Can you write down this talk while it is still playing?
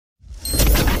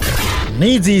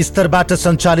निजी स्तरबाट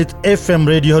सञ्चालित एफएम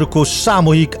रेडियोहरूको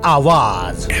सामूहिक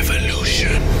आवाज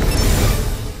एभोल्युसन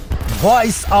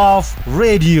भोइस अफ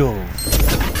रेडियो।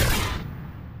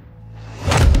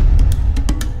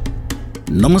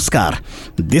 नमस्कार।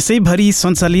 देशैभरि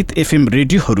सञ्चालित एफएम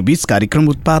रेडियोहरूबीच कार्यक्रम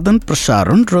उत्पादन,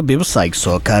 प्रसारण र व्यावसायिक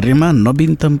सहकार्यमा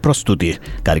नवीनतम प्रस्तुति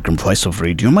कार्यक्रम भोइस अफ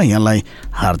रेडियोमा यहाँलाई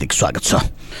हार्दिक स्वागत छ।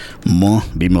 म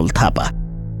विमल थापा।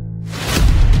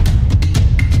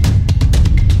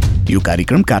 यो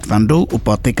कार्यक्रम काठमाडौँ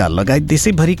उपत्यका लगायत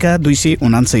देशैभरिका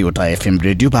 279 वटा एफएम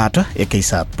रेडियोबाट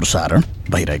एकैसाथ प्रसारण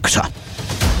भइरहेको छ।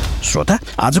 श्रोता,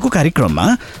 आजको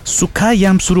कार्यक्रममा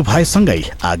सुक्खायाम सुरु भएसँगै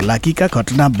आगलागीका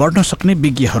घटना बढ्न सक्ने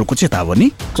विज्ञहरूको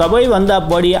चेतावनी, सबैभन्दा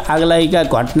बढी आगलागीका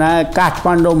घटना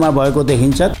काठमाडौँमा भएको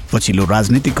देखिन्छ। पछिल्लो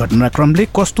राजनीतिक घटनाक्रमले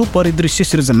कस्तो परिदृश्य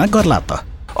सिर्जना गर्ला त?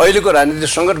 अहिलेको राजनीतिक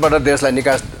सङ्कटबाट देशलाई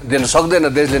निकास दिन सक्दैन,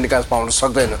 देशले निकास पाउन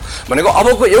सक्दैन भनेको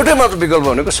अबको एउटै मात्र विकल्प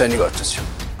भनेको सैनिक हस्तक्षेप।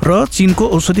 र चीनको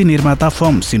औषधि निर्माता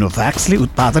फर्म सिनोभ्याक्सले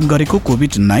उत्पादन गरेको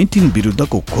कोभिड-19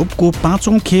 विरुद्धको खोपको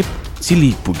 5औं खेप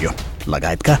चिली पुग्यो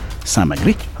लगायतका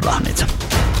सामग्री रहनेछन्।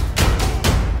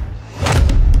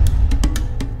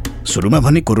 सुरुमा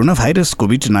भने कोरोना भाइरस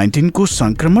कोभिड-19 को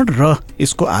संक्रमण र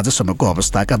यसको आजसम्मको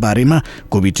अवस्थाका बारेमा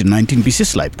कोभिड-19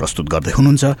 विशेषलाई प्रस्तुत गर्दै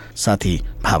हुनुहुन्छ साथी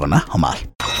भावना हमाल।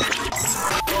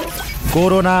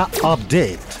 Corona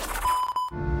update.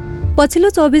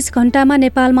 पछिल्लो 24 घण्टामा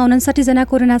नेपालमा 59 जना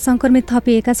कोरोना संक्रमित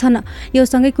थपिएका छन्। यो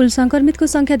सँगै कुल संक्रमितको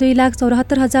संख्या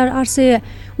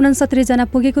 2,74,869 जना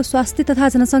पुगेको स्वास्थ्य तथा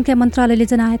जनसङ्ख्या मन्त्रालयले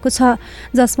जनाएको छ,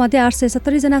 जसमध्ये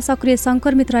 870 जना सक्रिय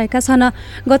संक्रमित रहेका छन्।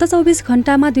 गत 24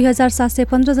 घण्टामा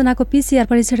 2,715 जनाको पीसीआर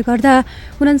परीक्षण गर्दा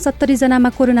 69 जनामा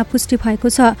कोरोना पुष्टि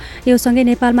भएको छ। यो सँगै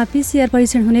नेपालमा पीसीआर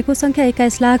परीक्षण हुनेको संख्या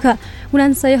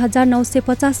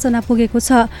 21,79,950 जना पुगेको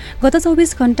छ। गत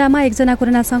 24 घण्टामा एकजना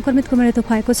कोरोना संक्रमितको मृत्यु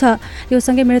भएको छ। यो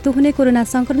सँगै मृत्यु हुने कोरोना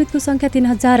संक्रमितको संख्या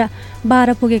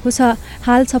 3012 पुगेको छ।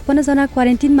 हाल 56 जना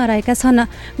क्वारेन्टिनमा रहेका छन्।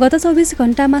 गत 24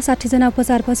 घण्टामा 60 जना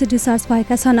उपचारपछि डिस्चार्ज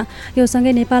भएका छन्। यो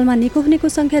सँगै नेपालमा निको हुनेको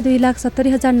संख्या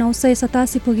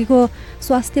 2,70,987 पुगेको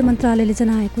स्वास्थ्य मन्त्रालयले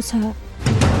जनाएको छ।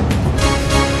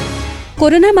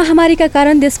 कोरोना महामारीका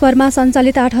कारण देशभरमा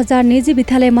सञ्चालित 8,000 निजी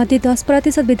विद्यालयमध्ये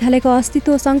 10% विद्यालयको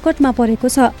अस्तित्व सङ्कटमा परेको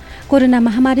छ। कोरोना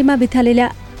महामारीमा विद्यालयले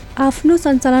आफ्नो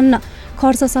सञ्चालन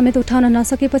खर्च समेत उठाउन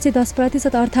नसकेपछि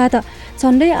 10% अर्थात्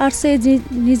झन्डै 800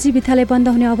 निजी विद्यालय बन्द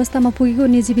हुने अवस्थामा पुगेको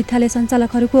निजी विद्यालय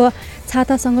सञ्चालकहरूको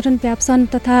छाता सङ्गठन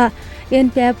प्याप्सन तथा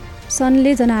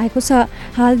एनप्याप्सनले जनाएको छ।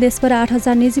 हाल देशभर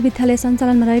 8,000 निजी विद्यालय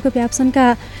सञ्चालनमा रहेको प्याप्सनका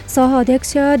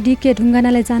सहअध्यक्ष डीके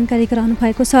ढुङ्गानाले जानकारी गराउनु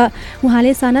भएको छ।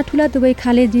 उहाँले साना ठुला दुवै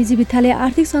खाले निजी विद्यालय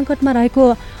आर्थिक सङ्कटमा रहेको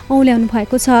औल्याउनु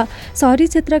भएको छ। शहरी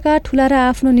क्षेत्रका ठुला र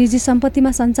आफ्नो निजी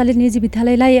सम्पत्तिमा सञ्चालित निजी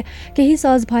विद्यालयलाई केही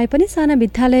सहज भए पनि साना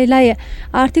विद्यालयलाई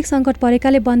आर्थिक सङ्कट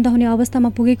परेकाले बन्द हुने अवस्थामा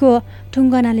पुगेको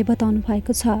ढुङ्गानाले बताउनु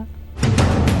भएको छ।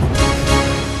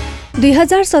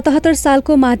 2077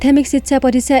 सालको माध्यमिक शिक्षा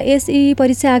परीक्षा एसई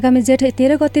परीक्षा आगामी जेठ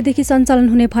 13 गतेदेखि सञ्चालन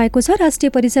हुने भएको छ। राष्ट्रिय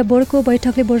परीक्षा बोर्डको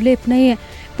बैठकले बोर्डले नै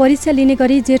परीक्षा लिने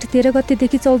गरी जेठ 13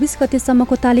 गतेदेखि 24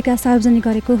 गतेसम्मको तालिका सार्वजनिक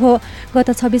गरेको हो। गत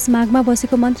 26 माघमा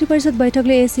बसेको मन्त्री परिषद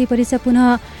बैठकले एसई परीक्षा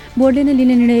पुनः बोर्डले नै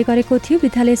लिने निर्णय गरेको थियो।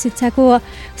 विद्यालय शिक्षाको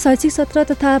शैक्षिक सत्र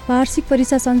तथा वार्षिक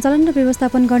परीक्षा सञ्चालन र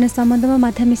व्यवस्थापन गर्ने सम्बन्धमा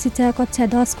माध्यमिक शिक्षा कक्षा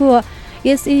 10 को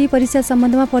एसई परीक्षा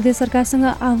सम्बन्धमा प्रदेश सरकारसँग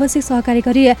आवश्यक सहकारी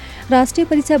गरी राष्ट्रिय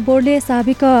परीक्षा बोर्डले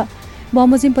साबिक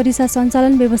बमोजिम परीक्षा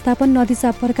सञ्चालन, व्यवस्थापन,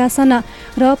 नतिजा प्रकाशन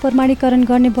र प्रमाणीकरण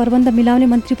गर्ने प्रबन्ध मिलाउने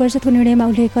मन्त्री परिषदको निर्णयमा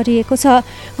उल्लेख गरिएको छ।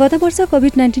 गत वर्ष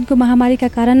कोभिड-19 को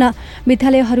महामारीका कारण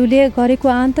विद्यालयहरूले गरेको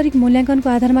आन्तरिक मूल्याङ्कनको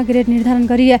आधारमा ग्रेड निर्धारण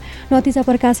गरी नतिजा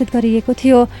प्रकाशित गरिएको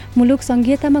थियो। मुलुक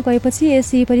सङ्घीयतामा गएपछि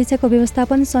एसई परीक्षाको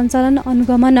व्यवस्थापन, सञ्चालन,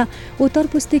 अनुगमन, उत्तर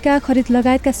पुस्तिका खरिद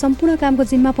लगायतका सम्पूर्ण कामको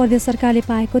जिम्मा प्रदेश सरकारले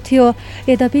पाएको थियो।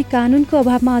 यद्यपि कानुनको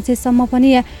अभावमा अझैसम्म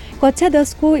पनि कक्षा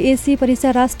 10 को एसई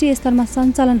परीक्षा राष्ट्रिय स्तरमा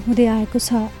सञ्चालन हुँदै आएको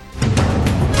छ।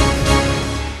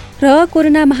 र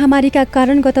कोरोना महामारीका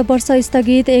कारण गत वर्ष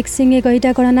स्थगित एकसिङे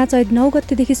गैंडा गणना चैत 9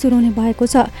 गतेदेखि सुरु हुने भएको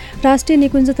छ। राष्ट्रिय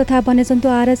निकुञ्ज तथा वन्यजन्तु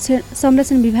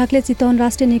संरक्षण विभागले चितवन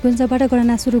राष्ट्रिय निकुञ्जबाट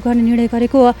गणना सुरु गर्ने निर्णय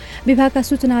गरेको विभागका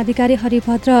सूचना अधिकारी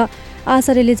हरिभद्र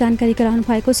आचार्यले जानकारी गराउनु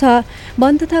भएको छ।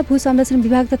 वन तथा भू संरक्षण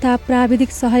विभाग तथा प्राविधिक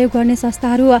सहयोग गर्ने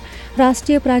संस्थाहरू,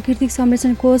 राष्ट्रिय प्राकृतिक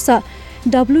संरक्षण कोष,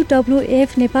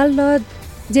 WWF नेपाल र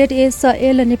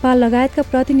ZSL नेपाल लगायतका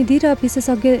प्रतिनिधि र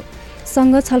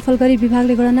विशेषज्ञसँग छलफल गरी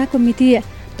विभागले गणनाको मिति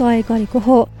तय गरेको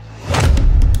हो।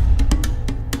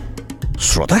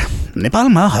 श्रोता,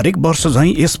 नेपालमा हरेक वर्ष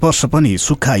झैं यस वर्ष पनि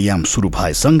सुक्खायाम सुरु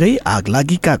भएसँगै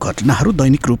आगलागीका घटनाहरू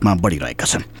दैनिक रूपमा बढिरहेका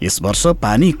छन्। यस वर्ष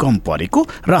पानी कम परेको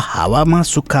र हावामा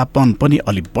सुक्खापन पनि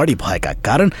अलि बढी भएका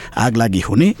कारण आगलागी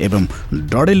हुने एवं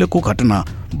डढेलोको घटना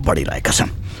बढिरहेका छन्।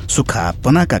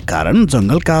 सुक्खापनाका कारण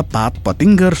जङ्गलका पात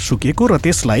पतिङ्गर सुकेको र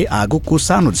त्यसलाई आगोको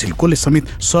सानो झिल्कोले समेत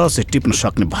सहजै टिप्न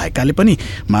सक्ने भएकाले पनि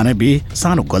मानवीय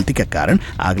सानो गल्तीका कारण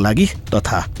आगलागी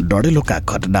तथा डढेलोका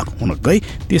घटना हुन गई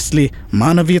त्यसले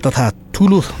मानवीय तथा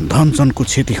ठूलो धनजनको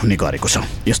क्षति हुने गरेको छ।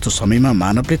 यस्तो समयमा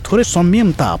मानवले थोरै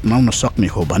संयमता अपनाउन सक्ने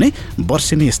हो भने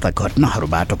वर्षेनी यस्ता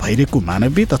घटनाहरूबाट भइरहेको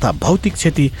मानवीय तथा भौतिक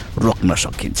क्षति रोक्न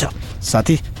सकिन्छ।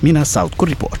 साथी मिना साउथको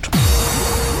रिपोर्ट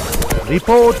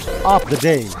अफ द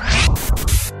डे।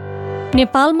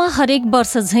 नेपालमा हरेक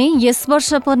वर्ष झैं यस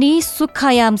वर्ष पनि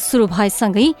सुक्खायाम सुरु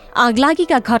भएसँगै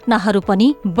आगलागीका घटनाहरू पनि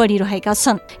बढिरहेका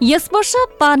छन्। यस वर्ष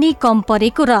पानी कम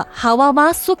परेको र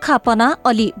हावामा सुक्खापना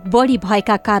अलि बढी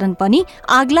भएका कारण पनि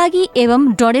आगलागी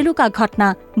एवं डढेलोका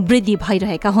घटना वृद्धि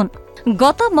भइरहेका हुन्।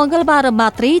 गत मंगलबार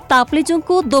मात्रै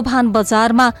ताप्लेजुङको दोभान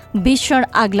बजारमा भीषण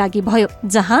आगलागी भयो,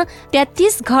 जहाँ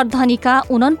 33 घर धनीका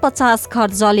 49 घर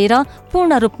जलेर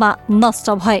पूर्ण रूपमा नष्ट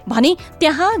भए भने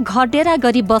त्यहाँ घरडेरा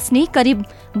गरी बस्ने करिब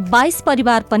 22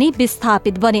 परिवार पनि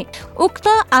विस्थापित बने। उक्त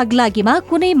आगलागीमा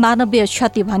कुनै मानवीय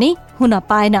क्षति भने हुन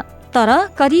पाएन, तर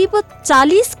करिब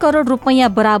 40 करोड रुपैयाँ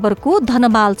बराबरको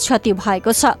धनमाल क्षति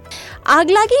भएको छ।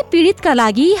 आगलागी पीडितका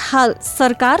लागि हाल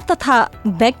सरकार तथा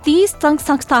व्यक्ति संघ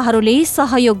संस्थाहरूले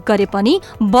सहयोग गरे पनि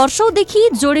वर्षौंदेखि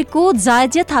जोडेको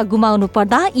जायजेथा गुमाउनु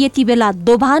पर्दा यति बेला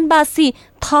दोभानवासी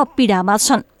थप पीडामा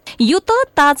छन्। यो त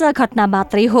ताजा घटना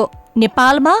मात्रै हो।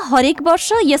 नेपालमा हरेक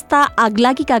वर्ष यस्ता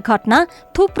आगलागीका घटना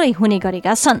थुप्रै हुने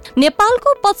गरेका छन्।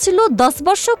 नेपालको पछिल्लो 10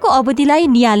 वर्षको अवधिलाई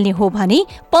निहाल्ने हो भने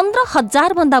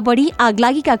 15,000 भन्दा बढी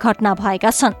आगलागीका घटना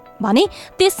भएका छन् भने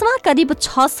त्यसमा करिब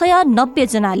 690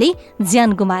 जनाले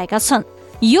ज्यान गुमाएका छन्।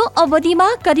 यो अवधिमा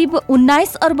करिब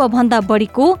 19 अर्ब भन्दा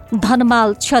बढीको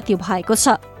धनमाल क्षति भएको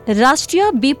छ। राष्ट्रिय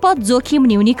विपद जोखिम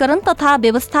न्यूनीकरण तथा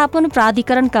व्यवस्थापन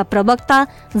प्राधिकरणका प्रवक्ता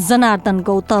जनार्दन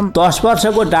गौतम 10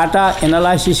 वर्षको डाटा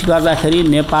एनालाइसिस गर्दाखेरि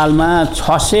नेपालमा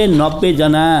 690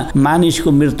 जना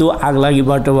मानिसको मृत्यु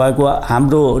आगलागीबाट भएको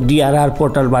हाम्रो DRR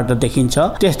पोर्टलबाट देखिन्छ।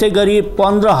 त्यस्तै गरी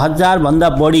 15,000 भन्दा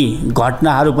बढी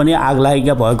घटनाहरू पनि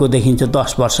आगलागीका भएको देखिन्छ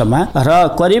 10 वर्षमा र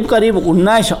करिब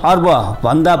 19 अर्ब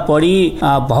भन्दा बढी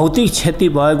भौतिक क्षति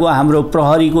भएको हाम्रो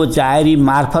प्रहरीको जाहेरी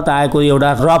मार्फत आएको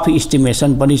एउटा रफ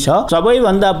इस्टिमेसन पनि छ।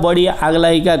 सबैभन्दा बढी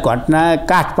आगलागीका घटना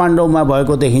काठमाडौँमा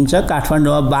भएको देखिन्छ।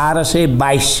 काठमाडौँमा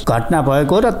 1222 घटना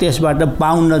भएको र त्यसबाट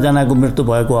 52 जनाको मृत्यु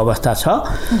भएको अवस्था छ।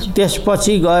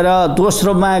 त्यसपछि गएर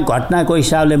दोस्रोमा घटनाको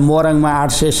हिसाबले मोरङमा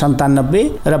 897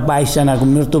 र 22 जनाको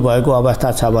मृत्यु भएको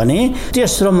अवस्था छ भने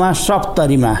तेस्रोमा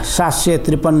सप्तरीमा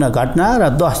 753 घटना र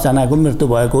 10 जनाको मृत्यु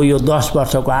भएको यो 10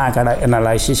 वर्षको आँकडा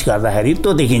एनालाइसिस गर्दाखेरि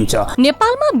त्यो देखिन्छ।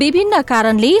 नेपालमा विभिन्न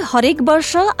कारणले हरेक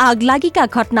वर्ष आगलागीका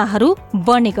घटनाहरू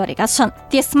बढ्ने गरेका छन्।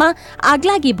 त्यसमा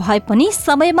आगलागी भए पनि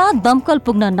समयमा दमकल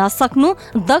पुग्न नसक्नु,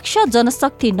 दक्ष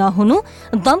जनशक्ति नहुनु,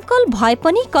 दमकल भए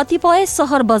पनि कतिपय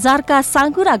सहर बजारका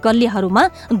साँघुरा गल्लीहरूमा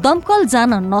दमकल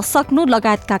जान नसक्नु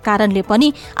लगायतका कारणले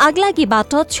पनि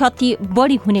आगलागीबाट क्षति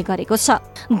बढी हुने गरेको छ।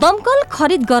 दमकल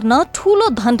खरिद गर्न ठूलो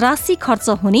धनराशि खर्च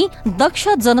हुने, दक्ष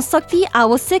जनशक्ति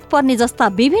आवश्यक पर्ने जस्ता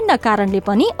विभिन्न कारणले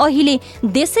पनि अहिले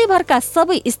देशैभरका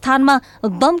सबै स्थानमा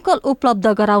दमकल उपलब्ध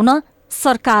गराउन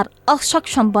सरकार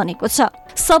असक्षम बनेको छ।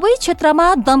 सबै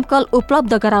क्षेत्रमा दमकल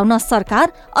उपलब्ध गराउन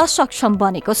सरकार असक्षम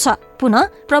बनेको छ। पुनः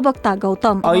प्रवक्ता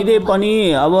गौतम अहिले पनि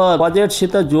अब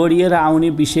बजेटसित जोडिएर आउने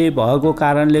विषय भएको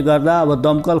कारणले गर्दा अब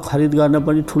दमकल खरिद गर्न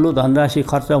पनि ठुलो धनराशि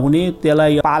खर्च हुने,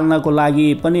 त्यसलाई पाल्नको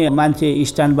लागि पनि मान्छे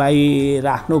स्ट्यान्ड बाई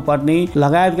राख्नुपर्ने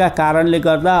लगायतका कारणले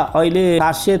गर्दा अहिले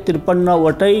 753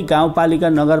 वटै गाउँपालिका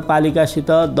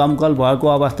नगरपालिकासित दमकल भएको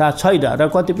अवस्था छैन र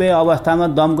कतिपय अवस्थामा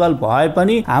दमकल भए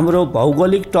पनि हाम्रो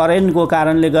भौगोलिक टरेनको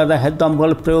कारणले गर्दाखेरि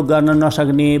दमकल प्रयोग गर्न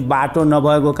नसक्ने, बाटो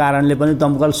नभएको कारणले पनि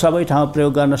दमकल सबै ठाउँ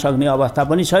प्रयोग गर्न सक्ने अवस्था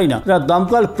पनि छैन र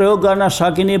दमकल प्रयोग गर्न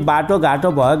सकिने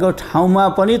बाटोघाटो भएको ठाउँमा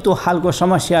पनि त्यो खालको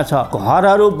समस्या छ।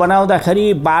 घरहरू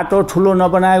बनाउँदाखेरि बाटो ठुलो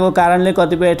नबनाएको कारणले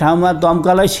कतिपय ठाउँमा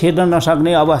दमकलै छिर्न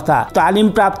नसक्ने अवस्था, तालिम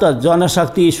प्राप्त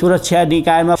जनशक्ति सुरक्षा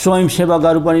निकायमा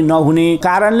स्वयंसेवकहरू पनि नहुने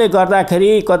कारणले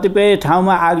गर्दाखेरि कतिपय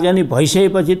ठाउँमा आगजनी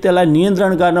भइसकेपछि त्यसलाई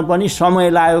नियन्त्रण गर्न पनि समय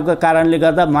लागेको कारणले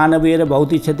गर्दा मानवीय र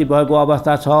भौतिक क्षति भएको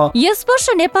अवस्था छ। यस वर्ष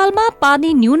नेपालमा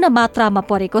पानी न्यून मात्रामा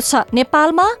परेको छ।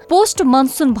 नेपालमा पोस्ट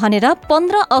मनसुन भनेर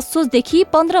 15 असोजदेखि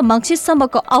 15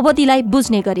 मङ्सिरसम्मको अवधिलाई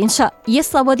बुझ्ने गरिन्छ।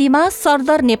 यस अवधिमा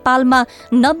सरदर नेपालमा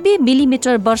 90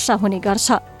 मिलिमिटर वर्षा हुने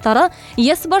गर्छ। तर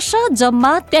यस वर्ष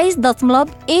जम्मा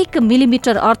 23.1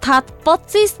 मिलिमिटर अर्थात्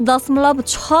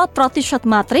 25.6%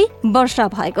 मात्रै वर्षा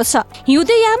भएको छ।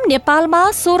 हिउँदेयाम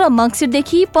नेपालमा 16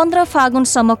 मङ्सिरदेखि 15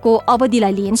 फागुनसम्मको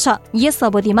अवधिलाई लिइन्छ। यस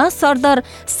अवधिमा सरदर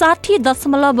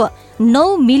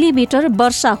 60.9 मिलिमिटर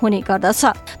वर्षा हुने गर्दछ।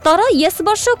 तर यस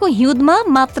वर्षको हिउँदमा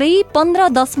मात्रै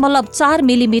 15.4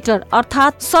 मिलिमिटर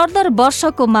अर्थात् सरदर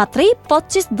वर्षको मात्रै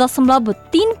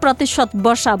 25.3%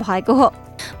 वर्षा भएको हो।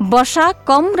 वर्षा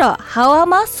कम र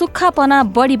हावामा सुक्खापना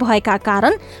बढी भएका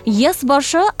कारण यस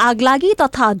वर्ष आगलागी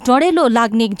तथा डढेलो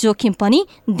लाग्ने जोखिम पनि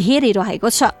धेरै रहेको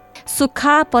छ।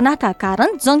 सुक्खापनाका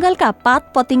कारण जंगलका पात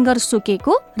पतिङ्गर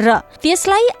सुकेको र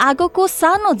त्यसलाई आगोको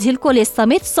सानो झिल्कोले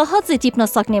समेत सहजै टिप्न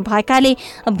सक्ने भएकाले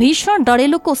भीषण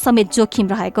डढेलोको समेत जोखिम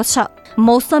रहेको छ।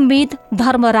 मौसमविद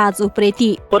धर्मराज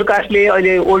उप्रेती फोरकास्टले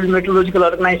अहिले वर्ल्ड मेट्रोलोजिकल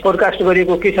अर्गनाइज फोरकास्ट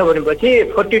गरेको के छ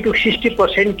भनेपछि 40 to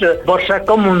 60% वर्षा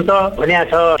कम हुन्छ भनेको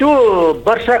छ। त्यो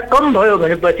वर्षा कम भयो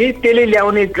भनेपछि त्यसले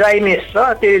ल्याउने ड्राइनेस छ,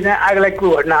 त्यसले चाहिँ आगलागीको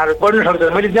घटनाहरू बढ्न सक्छ।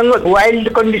 मैले जंगल वाइल्ड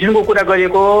कन्डिसनको कुरा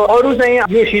गरेको, अरू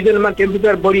चाहिँ यो सिजनमा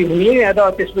टेम्परेचर बढी हुने र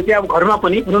त्यसपछि अब घरमा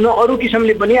पनि हुन अरू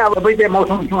किसिमले पनि अब सबै चाहिँ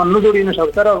मौसमसँग नजोडिन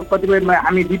सक्छ र कतिपय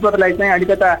हामी विपदलाई चाहिँ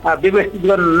अलिकता व्यवस्थित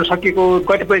गर्न नसकेको,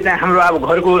 कतिपय चाहिँ हाम्रो अब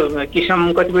घरको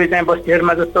किसिम, कतिपय चाहिँ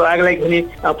बस्तीहरूमा जस्तो आगलागी हुने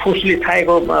फुसले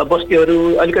खाएको बस्तीहरू,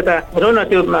 अलिकता भनौँ न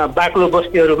त्यो बाक्लो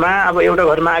बस्तीहरूमा अब एउटा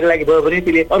घरमा आगलागी भयो भने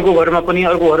त्यसले अर्को घरमा पनि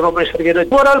सर्केर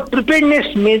ओभरअल प्रिपेयर्डनेस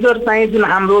मेजर चाहिँ जुन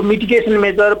हाम्रो मिटिगेसन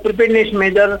मेजर प्रिपेयर्डनेस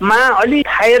मेजरमा अलि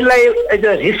फायरलाई एज अ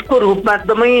रिस्कको रूपमा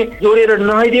एकदमै जोडेर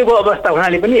नआइदिएको अवस्था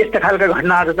हुनाले पनि यस्ता खालका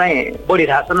घटनाहरू चाहिँ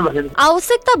बढिरहेछन् भनेर।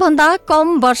 आवश्यकता भन्दा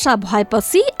कम वर्षा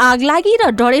भएपछि आगलागी र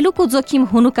डढेलोको जोखिम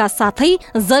हुनुका साथै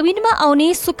जमिनमा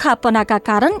आउने सुक्खापनाका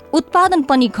कारण उत्पादन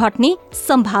पनि घट्ने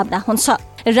सम्भावना हुन्छ।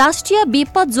 राष्ट्रिय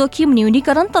विपद जोखिम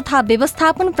न्यूनीकरण तथा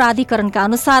व्यवस्थापन प्राधिकरणका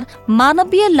अनुसार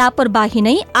मानवीय लापरवाही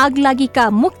नै आगलागीका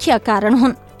मुख्य कारण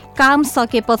हुन्। काम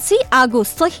सकेपछि आगो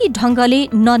सही ढंगले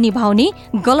ननिभाउने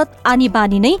गलत आनी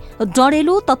बानी नै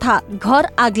डढेलो तथा घर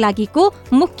आगलागीको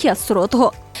मुख्य स्रोत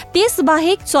हो।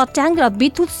 त्यसबाहेक चट्याङ र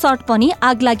विद्युत सर्ट पनि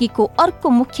आगलागीको अर्को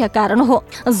मुख्य कारण हो।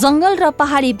 जंगल र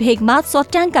पहाडी भेगमा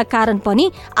चट्याङका कारण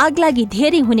पनि आगलागी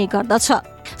धेरै हुने गर्दछ।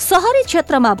 शहरी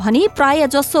क्षेत्रमा भने प्राय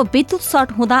जसो विद्युत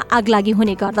सर्ट हुँदा आगलागी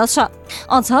हुने गर्दछ।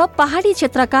 अझ पहाडी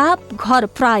क्षेत्रका घर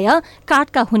प्राय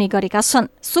काठका हुने गरेका छन्।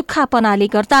 सुक्खापनाले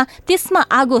गर्दा त्यसमा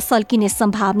आगो सल्किने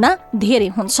सम्भावना धेरै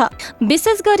हुन्छ।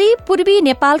 विशेष गरी पूर्वी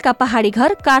नेपालका पहाडी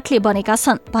घर काठले बनेका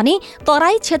छन् भने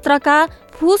तराई क्षेत्रका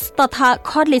फुस तथा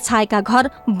खडले छाएका घर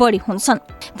बढी हुन्छन्।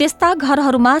 त्यस्ता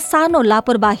घरहरूमा सानो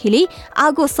लापरवाहीले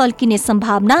आगो सल्किने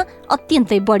सम्भावना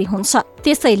अत्यन्तै बढी हुन्छ।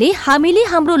 त्यसैले हामीले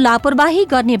हाम्रो लापरवाही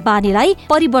गर्ने बानीलाई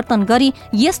परिवर्तन गरी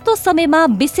यस्तो समयमा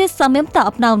विशेष संयमता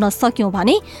अपनाउन सक्यौं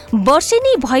भने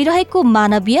वर्षेनी भइरहेको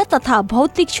मानवीय तथा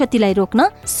भौतिक क्षतिलाई रोक्न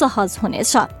सहज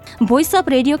हुनेछ। भोइस अफ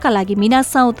रेडियोका लागि मीना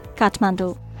साउद,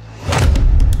 काठमाडौँ।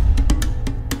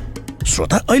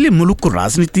 श्रोता, अहिले मुलुकको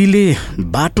राजनीतिले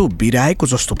बाटो बिराएको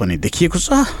जस्तो पनि देखिएको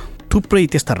छ। थुप्रै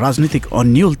त्यस्ता राजनीतिक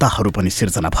अन्योलताहरू पनि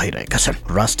सिर्जना भइरहेका छन्।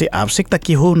 राष्ट्रिय आवश्यकता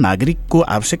के हो, नागरिकको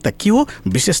आवश्यकता के हो,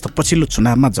 विशेष त पछिल्लो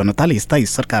चुनावमा जनताले स्थायी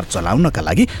सरकार चलाउनका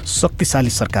लागि, शक्तिशाली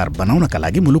सरकार बनाउनका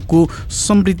लागि, मुलुकको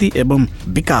समृद्धि एवं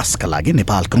विकासका लागि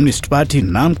नेपाल कम्युनिस्ट पार्टी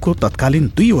नामको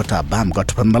तत्कालीन 2वटा वाम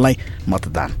गठबन्धनलाई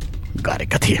मतदान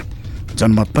गरेका थिए।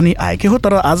 जनमत पनि आएकै हो।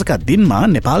 तर आजका दिनमा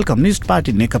नेपाल कम्युनिस्ट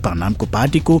पार्टी नेकपा नामको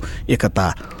पार्टीको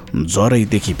एकता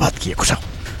जरैदेखि भत्किएको छ।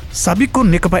 साबिकको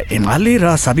नेकपा एमाले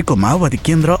र साबिकको माओवादी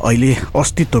केन्द्र अहिले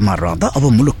अस्तित्वमा रहँदा अब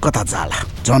मुलुक कता जाला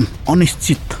झन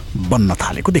अनिश्चित बन्न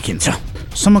थालेको देखिन्छ।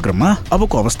 समग्रमा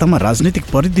अबको अवस्थामा राजनीतिक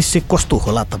परिदृश्य कस्तो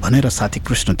होला त भनेर साथी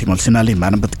कृष्ण तिमल सिन्हाले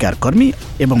मानवाधिकार कर्मी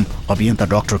एवं अभियन्ता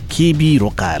डाक्टर केबी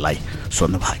रोकालाई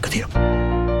सोध्नु भएको थियो।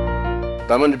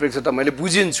 धर्मनिरपेक्षता मैले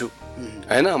बुझिन्छु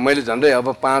हैन, मैले झन्डै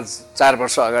अब 5-4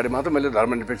 वर्ष अगाडि मात्र मैले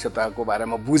धर्मनिरपेक्षताको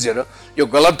बारेमा बुझेर यो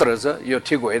गलत रहेछ, यो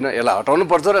ठिक होइन, यसलाई हटाउनु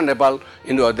पर्छ र नेपाल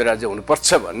हिन्दू अधिराज्य हुनुपर्छ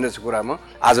भन्ने कुरामा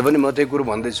आज पनि म त्यही कुरो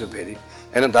भन्दैछु फेरि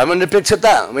हैन।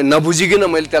 धर्मनिरपेक्षता मैले नबुझिकन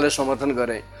मैले त्यसलाई समर्थन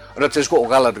गरेँ र त्यसको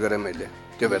वकालत गरेँ मैले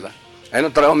त्यो बेला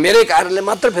हैन। तर अब मेरै कारणले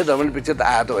मात्र फेरि धर्मनिरपेक्षता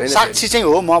आयो त होइन, साक्षी चाहिँ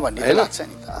हो म भन्ने लाग्छ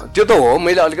नि त। त्यो त हो,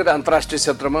 मैले अलिकति अन्तर्राष्ट्रिय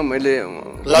क्षेत्रमा मैले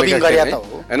लबिङ गरे त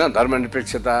हो हैन।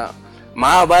 धर्मनिरपेक्षता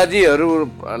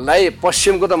माओवादीहरूलाई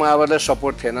पश्चिमको त माओवादीलाई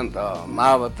सपोर्ट थिएन नि त।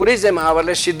 माओवादी पुरै चाहिँ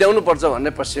माओवादीलाई सिद्ध्याउनु पर्छ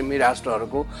भन्ने पश्चिमी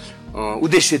राष्ट्रहरूको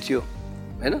उद्देश्य थियो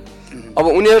हैन। अब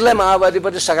उनीहरूलाई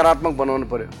माओवादीप्रति सकारात्मक बनाउनु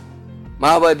पर्यो,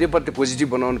 माओवादीप्रति पोजिटिभ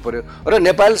बनाउनु पर्यो र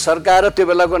नेपाल सरकार र त्यो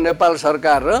बेलाको नेपाल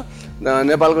सरकार र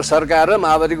नेपालको सरकार र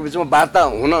माओवादीको बिचमा वार्ता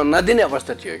हुन नदिने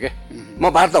अवस्था थियो के। म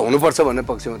वार्ता हुनुपर्छ भन्ने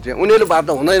पक्षमा थिएँ, उनीहरूले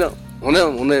वार्ता हुँदैन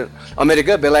हुने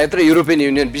अमेरिका, बेलायत र युरोपियन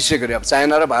युनियन विशेष गरी अब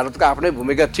चाइना र भारतको आफ्नै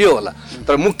भूमिका थियो होला,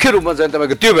 तर मुख्य रूपमा चाहिँ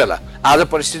तपाईँको त्यो बेला आज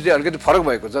परिस्थिति अलिकति फरक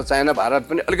भएको छ। चाइना भारत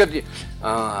पनि अलिकति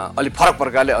अलिक फरक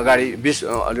प्रकारले अगाडि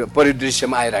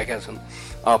परिदृश्यमा आइरहेका छन्।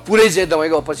 पुरै चाहिँ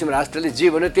तपाईँको पश्चिम राष्ट्रले जे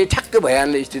भन्यो त्यही ठ्याक्कै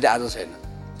भइहाल्ने स्थिति आज छैन,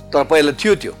 तर पहिला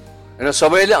थियो होइन।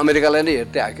 सबैले अमेरिकालाई नै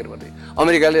हेर्थे आखिरबाट।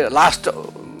 अमेरिकाले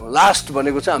लास्ट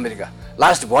भनेको चाहिँ अमेरिका,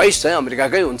 लास्ट भोइस चाहिँ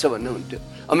अमेरिकाकै हुन्छ भन्ने हुन्थ्यो।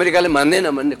 अमेरिकाले मान्दैन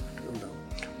भन्ने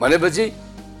भनेपछि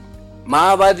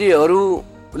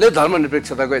माओवादीहरूले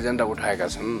धर्मनिरपेक्षताको एजेन्डा उठाएका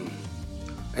छन्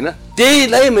होइन।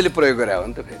 त्यहीलाई मैले प्रयोग गरे हो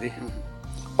नि त। फेरि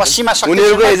पश्चिमा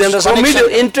उनीहरूको एजेन्डासँग मिल्यो,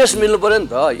 इन्ट्रेस्ट मिल्नु पऱ्यो नि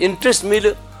त। इन्ट्रेस्ट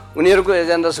मिल्यो उनीहरूको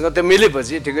एजेन्डासँग, त्यो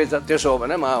मिलेपछि ठिकै छ। त्यसो हो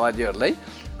भने माओवादीहरूलाई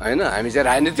होइन हामी चाहिँ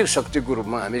राजनीतिक शक्तिको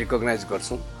रूपमा हामी रिकगनाइज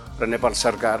गर्छौँ र नेपाल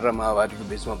सरकार र माओवादीको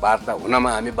बिचमा वार्ता हुनमा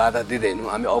हामी बाधा दिँदैनौँ,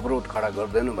 हामी अवरोध खडा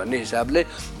गर्दैनौँ भन्ने हिसाबले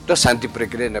त शान्ति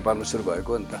प्रक्रिया नेपालमा सुरु भएको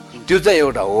नि त। त्यो चाहिँ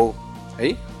एउटा हो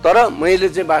है। तर मैले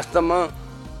चाहिँ वास्तवमा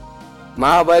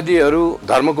माओवादीहरू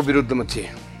धर्मको विरुद्धमा थिए,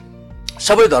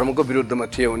 सबै धर्मको विरुद्धमा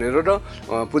थिए उनीहरू र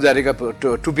पुजारीका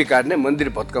टुपी काट्ने, मन्दिर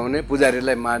भत्काउने,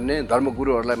 पुजारीलाई मार्ने,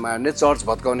 धर्मगुरुहरूलाई मार्ने, चर्च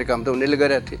भत्काउने काम त उनीहरूले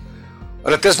गरेका थिए।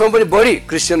 र त्यसमा पनि बढी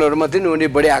क्रिस्चियनहरूमाथि नि उनी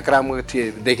बढी आक्रामक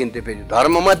थिए देखिन्थे। फेरि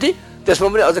धर्ममाथि, त्यसमा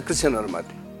पनि अझ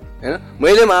क्रिस्चियनहरूमाथि होइन।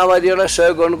 मैले माओवादीहरूलाई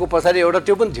सहयोग गर्नुको पछाडि एउटा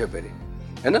त्यो पनि थियो फेरि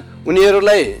होइन,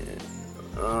 उनीहरूलाई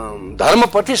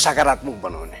धर्मप्रति सकारात्मक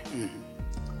बनाउने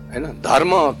होइन।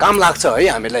 धर्म काम लाग्छ है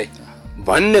हामीलाई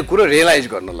भन्ने कुरो रियलाइज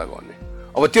गर्न लगाउने।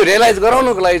 अब त्यो रियलाइज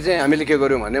गराउनको लागि चाहिँ हामीले के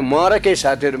गर्यौँ भने म र केही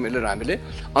साथीहरू मिलेर हामीले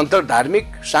अन्तर्धार्मिक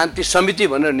शान्ति समिति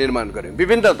भनेर निर्माण गऱ्यौँ।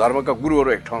 विभिन्न धर्मका गुरुहरू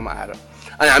एक ठाउँमा आएर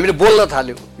अनि हामीले बोल्न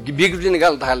थाल्यौँ, विकृति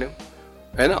निकाल्न थाल्यौँ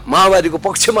होइन। माओवादीको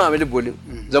पक्षमा हामीले बोल्यौँ।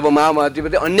 जब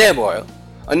माओवादीप्रति अन्याय भयो,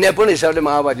 अन्यायपूर्ण हिसाबले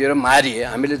माओवादीहरू मारिए,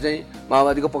 हामीले चाहिँ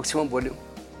माओवादीको पक्षमा बोल्यौँ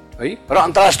है। र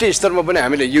अन्तर्राष्ट्रिय स्तरमा पनि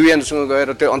हामीले युएनसँग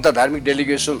गएर त्यो अन्तर्धार्मिक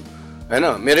डेलिगेसन होइन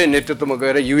मेरै नेतृत्वमा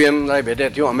गएर युएनलाई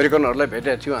भेटेका थियौँ, अमेरिकनहरूलाई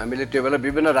भेटेका थियौँ। हामीले त्यो बेला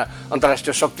विभिन्न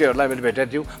अन्तर्राष्ट्रिय शक्तिहरूलाई हामीले भेटेका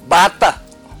थियौँ। वार्ता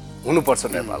हुनुपर्छ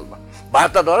नेपालमा,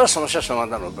 वार्ताद्वारा समस्या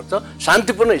समाधान हुनुपर्छ,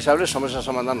 शान्तिपूर्ण हिसाबले समस्या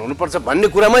समाधान हुनुपर्छ भन्ने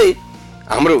कुरामै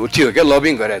हाम्रो थियो क्या,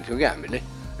 लबिङ गरेका थियौँ क्या हामीले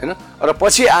होइन। र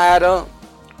पछि आएर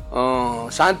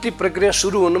शान्ति प्रक्रिया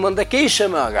सुरु हुनुभन्दा केही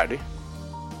समय अगाडि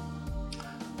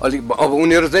अलिक अब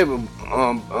उनीहरू चाहिँ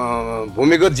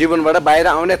भूमिगत जीवनबाट बाहिर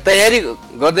आउने तयारी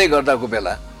गर्दै गर्दाको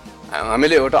बेला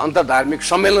हामीले एउटा अन्तर्धार्मिक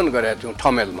सम्मेलन गरेका थियौँ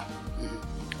ठमेलमा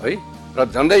है। र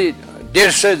झन्डै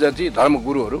 150 जति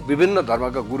धर्मगुरुहरू, विभिन्न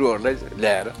धर्मका गुरुहरूलाई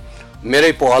ल्याएर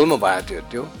मेरै पहलमा भएको थियो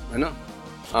त्यो होइन।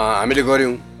 हामीले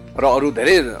गऱ्यौँ र अरू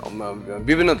धेरै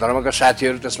विभिन्न धर्मका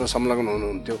साथीहरू त्यसमा संलग्न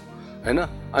हुनुहुन्थ्यो होइन।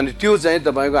 अनि त्यो चाहिँ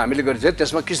तपाईँको हामीले गरेको चाहिँ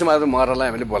त्यसमा कृष्णबहादुर महरालाई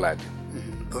हामीले बोलाएको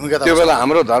थियौँ। त्यो बेला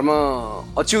हाम्रो धर्म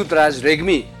अच्युतराज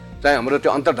रेग्मी चाहिँ हाम्रो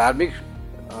त्यो अन्तर्धार्मिक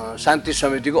शान्ति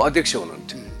समितिको अध्यक्ष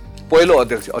हुनुहुन्थ्यो। पहिलो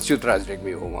अध्यक्ष अच्युतराज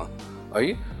रेग्मी हो उहाँ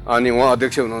है। अनि उहाँ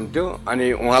अध्यक्ष हुनुहुन्थ्यो। अनि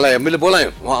उहाँलाई हामीले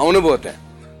बोलायौँ, उहाँ आउनुभयो त्यहाँ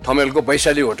थमेलको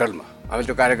वैशाली होटलमा। हामीले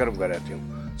त्यो कार्यक्रम गरेका थियौँ।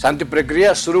 शान्ति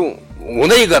प्रक्रिया सुरु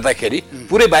हुँदै गर्दाखेरि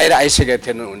पुरै बाहिर आइसकेका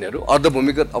थिएनन् उनीहरू,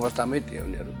 अर्धभूमिगत अवस्थामै थिए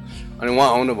उनीहरू। अनि उहाँ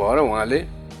आउनुभयो र उहाँले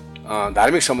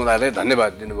धार्मिक समुदायलाई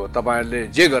धन्यवाद दिनुभयो, तपाईँहरूले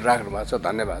जे गरिराख्नु भएको छ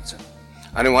धन्यवाद छ।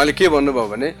 अनि उहाँले के भन्नुभयो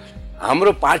भने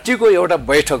हाम्रो पार्टीको एउटा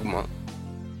बैठकमा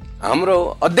हाम्रो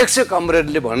अध्यक्ष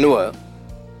कमरेडले भन्नुभयो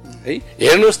है,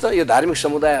 हेर्नुहोस् त यो धार्मिक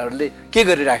समुदायहरूले के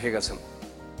गरिराखेका छन्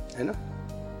होइन।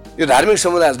 यो धार्मिक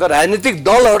समुदाय त राजनीतिक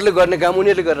दलहरूले गर्ने काम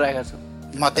उनीहरूले गरिरहेका छन्,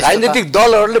 राजनीतिक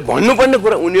दलहरूले भन्नुपर्ने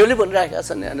कुरा उनीहरूले भनिराखेका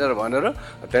छन् यहाँनिर भनेर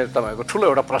तपाईँको ठुलो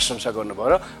एउटा प्रशंसा गर्नुभयो।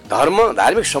 र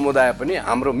धार्मिक समुदाय पनि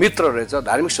हाम्रो मित्र रहेछ,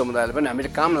 धार्मिक समुदायले पनि हामीले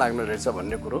काम लाग्ने रहेछ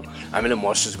भन्ने कुरो हामीले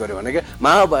महसुस गर्यो भने कि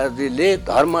माओवादीले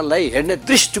धर्मलाई हेर्ने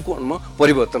दृष्टिकोणमा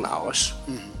परिवर्तन आओस्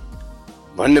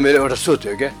भन्ने मेरो एउटा सोच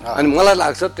हो क्या। अनि मलाई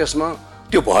लाग्छ त्यसमा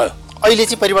त्यो भयो। अहिले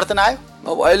चाहिँ परिवर्तन आयो।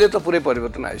 अब अहिले त पुरै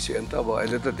परिवर्तन आइसक्यो नि त। अब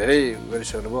अहिले त धेरै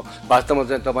गरिसक्नुभयो। वास्तवमा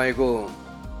चाहिँ तपाईँको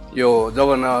यो जब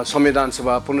संविधान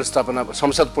सभा पुनर्स्थापना,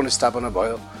 संसद पुनर्स्थापना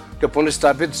भयो, त्यो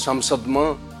पुनर्स्थापित संसदमा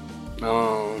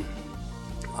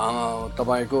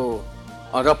तपाईँको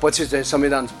र पछि चाहिँ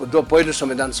संविधान पहिलो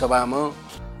संविधान सभामा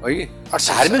है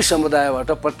धार्मिक समुदायबाट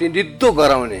प्रतिनिधित्व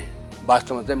गराउने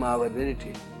वास्तवमा चाहिँ माओवादी नै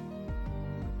थिए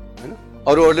होइन।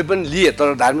 अरूहरूले पनि लिए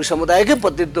तर धार्मिक समुदायकै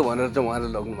प्रतिनिधित्व भनेर चाहिँ उहाँले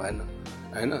लग्नु भएन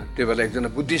होइन। त्यो बेला एकजना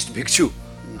बुद्धिस्ट भिक्षु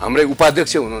हाम्रै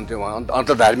उपाध्यक्ष हुनुहुन्थ्यो उहाँ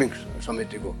अन्तर्धार्मिक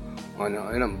समितिको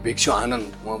होइन, भिक्षु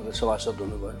आनन्द उहाँ सभासद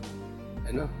हुनुभयो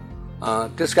होइन।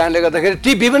 त्यस कारणले गर्दाखेरि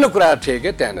ती विभिन्न कुराहरू थिए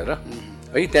क्या त्यहाँनिर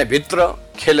है। त्यहाँभित्र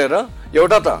खेलेर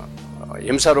एउटा त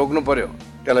हिंसा रोक्नु पर्यो,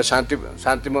 त्यसलाई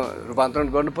शान्तिमा रूपान्तरण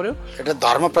गर्नु पर्यो, एउटा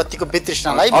धर्मप्रतिको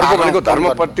वितृष्णालाई, अर्को भनेको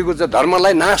धर्मप्रतिको चाहिँ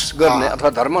धर्मलाई नाश गर्ने अथवा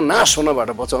धर्म नाश हुनबाट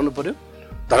बचाउनु पर्यो,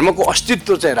 धर्मको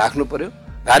अस्तित्व चाहिँ राख्नु पर्यो,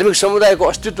 धार्मिक समुदायको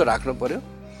अस्तित्व राख्नु पर्यो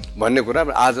भन्ने कुरा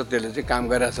आज त्यसले चाहिँ काम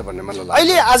गरिरहेछ भन्ने मलाई लाग्छ।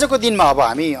 अहिले आजको दिनमा अब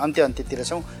हामी अन्त्यतिर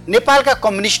छौँ, नेपालका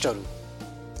कम्युनिस्टहरू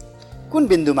कुन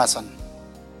बिन्दुमा छन्?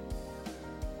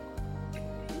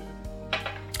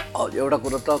 एउटा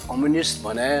कुरो त कम्युनिस्ट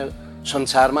भने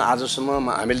संसारमा आजसम्म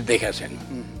हामीले देखेका छैन।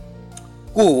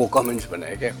 को हो कम्युनिस्ट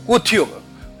भने क्या? को थियो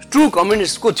ट्रु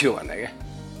कम्युनिस्ट? को थियो भने क्या?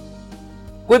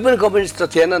 कोही पनि कम्युनिस्ट त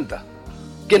थिएन नि त।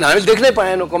 किन हामीले देख्नै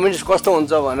पाएनौँ कम्युनिस्ट कस्तो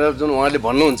हुन्छ भनेर जुन उहाँले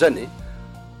भन्नुहुन्छ नि,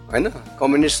 होइन?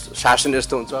 कम्युनिस्ट शासन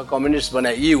यस्तो हुन्छ, कम्युनिस्ट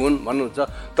भने यी हुन् भन्नुहुन्छ,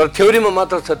 तर थ्योरीमा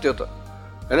मात्र छ त्यो त,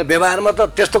 होइन? व्यवहारमा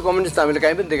त त्यस्तो कम्युनिस्ट हामीले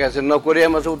कहीँ पनि देखाएको छैन। न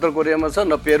कोरियामा छ, उत्तर कोरियामा छ,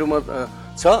 न पेरुमा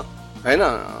छ, होइन?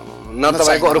 न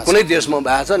तपाईँको अरू कुनै देशमा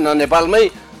भएको छ, न नेपालमै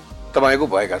तपाईँको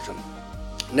भएका छन्।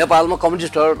 नेपालमा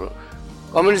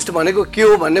कम्युनिस्ट भनेको के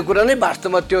हो भन्ने कुरा नै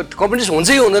वास्तवमा त्यो कम्युनिस्ट हुन्छ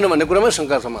कि हुँदैन भन्ने कुरामै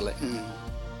शङ्का छ मलाई,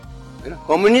 होइन?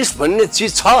 कम्युनिस्ट भन्ने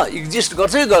चिज छ, एक्जिस्ट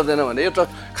गर्छ कि गर्दैन भने यो त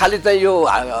खालि चाहिँ यो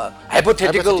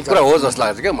हाइपोथेटिकल कुरा हो जस्तो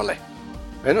लाग्छ क्या मलाई,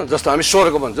 होइन? जस्तो हामी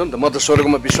स्वर्ग भन्छौँ नि त, म त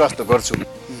स्वर्गमा विश्वास त गर्छु,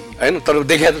 होइन? तर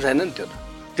देखाएको छैन नि त्यो त।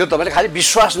 त्यो तपाईँले खालि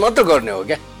विश्वास मात्र गर्ने हो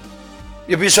क्या।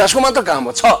 यो विश्वासको मात्र काम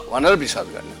हो, छ भनेर विश्वास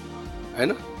गर्ने,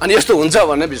 होइन? अनि यस्तो हुन्छ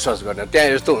भने विश्वास गर्ने,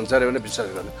 त्यहाँ यस्तो हुन्छ अरे भने विश्वास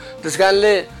गर्ने। त्यस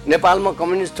कारणले नेपालमा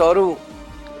कम्युनिस्टहरू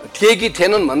थिए कि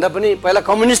थिएनन् भन्दा पनि पहिला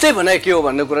कम्युनिस्टै भने के हो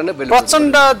भन्ने कुरा नै पहिले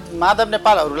प्रचण्ड माधव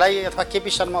नेपालहरूलाई अथवा केपी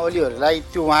शर्मा ओलीहरूलाई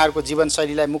त्यो उहाँहरूको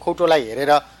जीवनशैलीलाई, मुखौटोलाई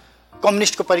हेरेर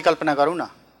कम्युनिस्टको परिकल्पना गरौँ न।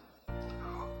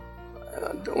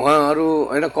 उहाँहरू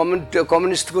होइन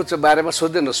कम्युनिस्टको बारेमा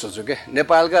सोध्दै नसोच्छु क्या।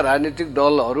 नेपालका राजनीतिक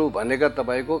दलहरू भनेका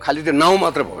तपाईँको खालि त्यो नाउँ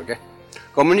मात्र भयो क्या।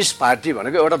 कम्युनिस्ट पार्टी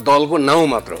भनेको एउटा दलको नाउँ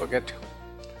मात्र हो क्या। त्यो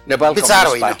नेपाल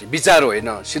कम्युनिस्ट पार्टी विचार होइन,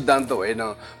 सिद्धान्त होइन,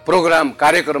 प्रोग्राम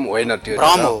कार्यक्रम होइन, त्यो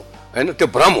होइन, त्यो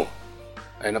भ्रम हो,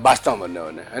 होइन? वास्तवमा भन्ने हो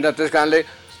भने, होइन? त्यस कारणले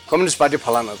कम्युनिस्ट पार्टी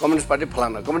फलाना, कम्युनिस्ट पार्टी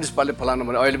फलाना, कम्युनिस्ट पार्टी फलाना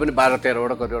भने अहिले पनि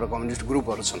 12-13वटा कतिवटा कम्युनिस्ट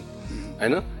ग्रुपहरू छन्,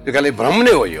 होइन? त्यो कारणले भ्रम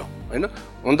नै हो यो, होइन?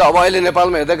 हुन त अब अहिले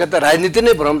नेपालमा हेर्दाखेरि त राजनीति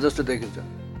नै भ्रम जस्तो देखिन्छ।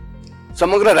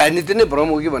 समग्र राजनीति नै भ्रम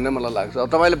हो कि भन्ने मलाई लाग्छ। अब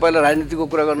तपाईँले पहिला राजनीतिको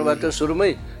कुरा गर्नुभएको थियो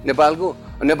सुरुमै,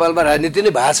 नेपालमा राजनीति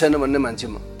नै भएको छैन भन्ने मान्छे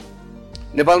म।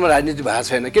 नेपालमा राजनीति भएको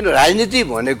छैन, किन? राजनीति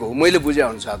भनेको मैले बुझे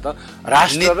अनुसार त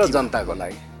राष्ट्र र जनताको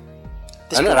लागि,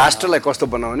 होइन? राष्ट्रलाई कस्तो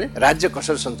बनाउने, राज्य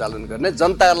कसरी सञ्चालन गर्ने,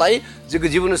 जनतालाई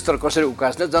जीवनस्तर कसरी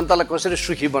उकास्ने, जनतालाई कसरी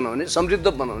सुखी बनाउने, समृद्ध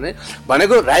बनाउने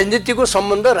भनेको राजनीतिको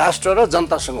सम्बन्ध राष्ट्र र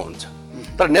जनतासँग हुन्छ।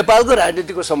 तर नेपालको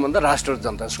राजनीतिको सम्बन्ध राष्ट्र र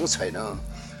जनतासँग छैन।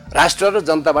 राष्ट्र र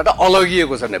जनताबाट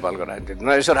अलगिएको छ नेपालको राजनीति।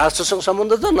 न यसो राष्ट्रसँग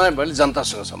सम्बन्ध छ, न भने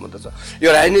जनतासँग सम्बन्ध छ।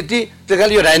 यो राजनीति त्यही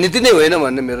कारण यो राजनीति नै होइन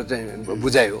भन्ने मेरो चाहिँ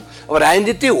बुझाइ हो। अब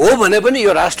राजनीति हो भने पनि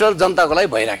यो राष्ट्र र जनताको लागि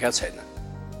भइराखेको छैन।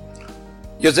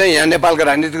 यो चाहिँ यहाँ नेपालका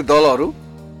राजनीतिक दलहरू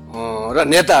र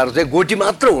नेताहरू चाहिँ गोटी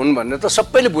मात्र हुन् भन्ने त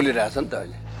सबैले बोलिरहेछ नि त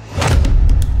अहिले।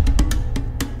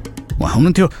 उहाँ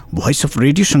हुनुहुन्थ्यो भोइस अफ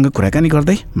रेडियोसँग कुराकानी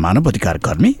गर्दै मानव अधिकार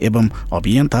कर्मी एवं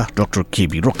अभियन्ता डाक्टर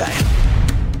केबी रोकाए।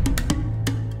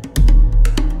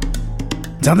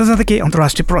 जाँदा जाँदा केही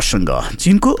अन्तर्राष्ट्रिय प्रसङ्ग।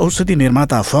 चीनको औषधि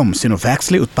निर्माता फर्म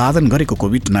सिनोभ्याक्सले उत्पादन गरेको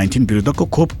कोभिड-19 विरुद्धको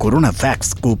खोप कोरोना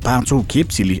भ्याक्सको 5औं खेप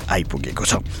चिली आइपुगेको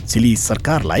छ। चिली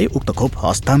सरकारलाई उक्त खोप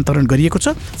हस्तान्तरण गरिएको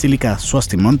छ। चिलीका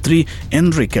स्वास्थ्य मन्त्री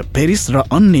एन्ड्रिक पेरिस र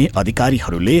अन्य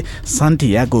अधिकारीहरूले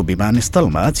सान्टियागो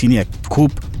विमानस्थलमा चिनिया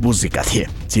खोप बुझेका थिए।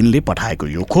 चीनले पठाएको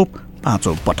यो खोप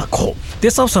 5औं पटक हो।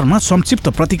 त्यस अवसरमा संक्षिप्त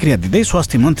प्रतिक्रिया दिँदै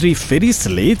स्वास्थ्य मन्त्री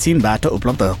फेरिसले चीनबाट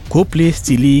उपलब्ध खोपले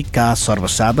चिलीका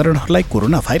सर्वसाधारणहरूलाई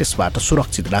कोरोना भाइरसबाट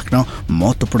सुरक्षित राख्न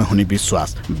महत्त्वपूर्ण हुने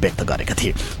विश्वास व्यक्त गरेका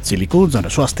थिए। चिलीको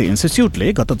जनस्वास्थ्य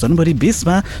इन्स्टिच्युटले गत जनवरी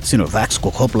 20मा सिनोभ्याक्सको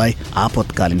खोपलाई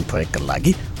आपतकालीन प्रयोगका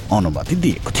लागि अनुमति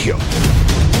दिएको थियो।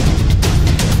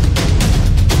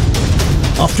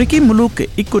 अफ्रिकी मुलुक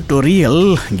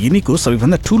इक्वेटोरियल गिनीको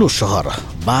सबैभन्दा ठूलो सहर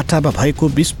बाटामा भएको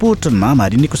विस्फोटमा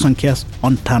मारिनेको संख्या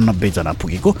 98 जना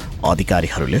पुगेको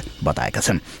अधिकारीहरूले बताएका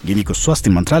छन्। गिनीको स्वास्थ्य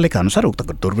मन्त्रालयका अनुसार उक्त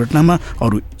दुर्घटनामा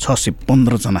अरू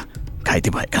 615 जना घाइते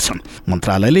भएका छन्।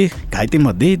 मन्त्रालयले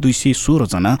घाइतेमध्ये 216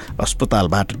 जना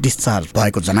अस्पतालबाट डिस्चार्ज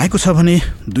भएको जनाएको छ भने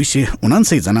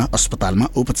 279 जना अस्पतालमा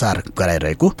उपचार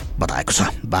गराइरहेको बताएको छ।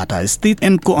 बाटा स्थित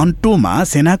एनको अन्टोमा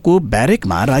सेनाको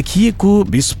ब्यारेकमा राखिएको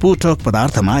विस्फोटक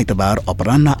पदार्थमा आइतबार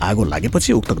अपराह्न आगो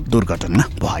लागेपछि उक्त दुर्घटना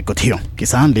भएको थियो।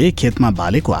 किसानले खेतमा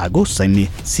बालेको आगो सैन्य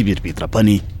शिविरभित्र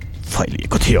पनि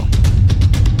फैलिएको थियो।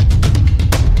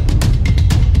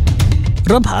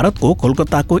 र भारतको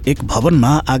कोलकाताको एक भवनमा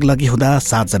आगलागी हुँदा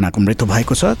 7 जनाको मृत्यु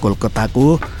भएको छ। कोलकाताको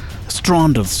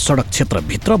स्ट्रन्ड सडक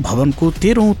क्षेत्रभित्र भवनको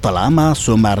 13औं तलामा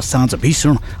सोमबार साँझ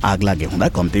भीषण आगलागी हुँदा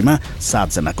कम्तीमा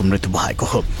 7 जनाको मृत्यु भएको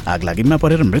हो। आगलागीमा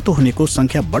परेर मृत्यु हुनेको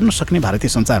संख्या बढ्न सक्ने भारतीय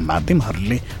सञ्चार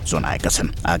माध्यमहरूले जनाएका छन्।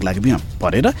 आगलागीमा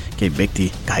परेर केही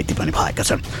व्यक्ति घाइते पनि भएका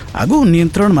छन्। आगो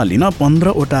नियन्त्रणमा लिन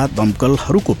 15वटा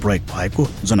दमकलहरूको प्रयोग भएको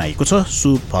जनाइएको छ।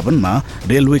 सो भवनमा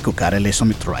रेलवेको कार्यालय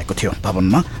समेत रहेको थियो।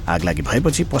 भवनमा आगलागी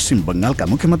भएपछि पश्चिम बङ्गालका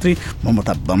मुख्यमन्त्री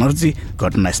ममता बनर्जी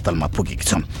घटनास्थलमा पुगेकी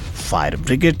छन्। फायर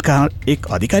ब्रिगेडका एक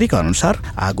अधिकारीका अनुसार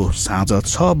आगो साँझ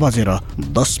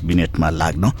 6:10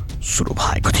 लाग्न सुरु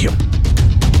भएको थियो।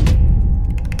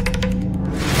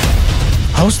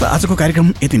 हवस् त आजको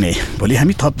कार्यक्रम यति नै। भोलि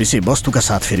हामी थप विषय वस्तुका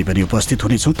साथ फेरि पनि उपस्थित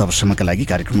हुनेछौँ। तबसम्मका लागि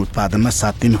कार्यक्रम उत्पादनमा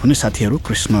साथ दिनुहुने साथीहरू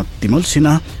कृष्ण तिमल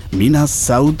सिन्हा, मिना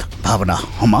साउद, भावना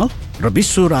हमाल र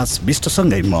विश्वराज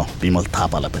विष्टसँगै म विमल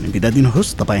थापालाई पनि बिदा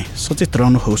दिनुहोस्। तपाईँ सचेत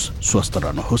रहनुहोस्, स्वस्थ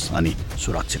रहनुहोस् अनि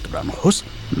सुरक्षित रहनुहोस्।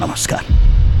 नमस्कार।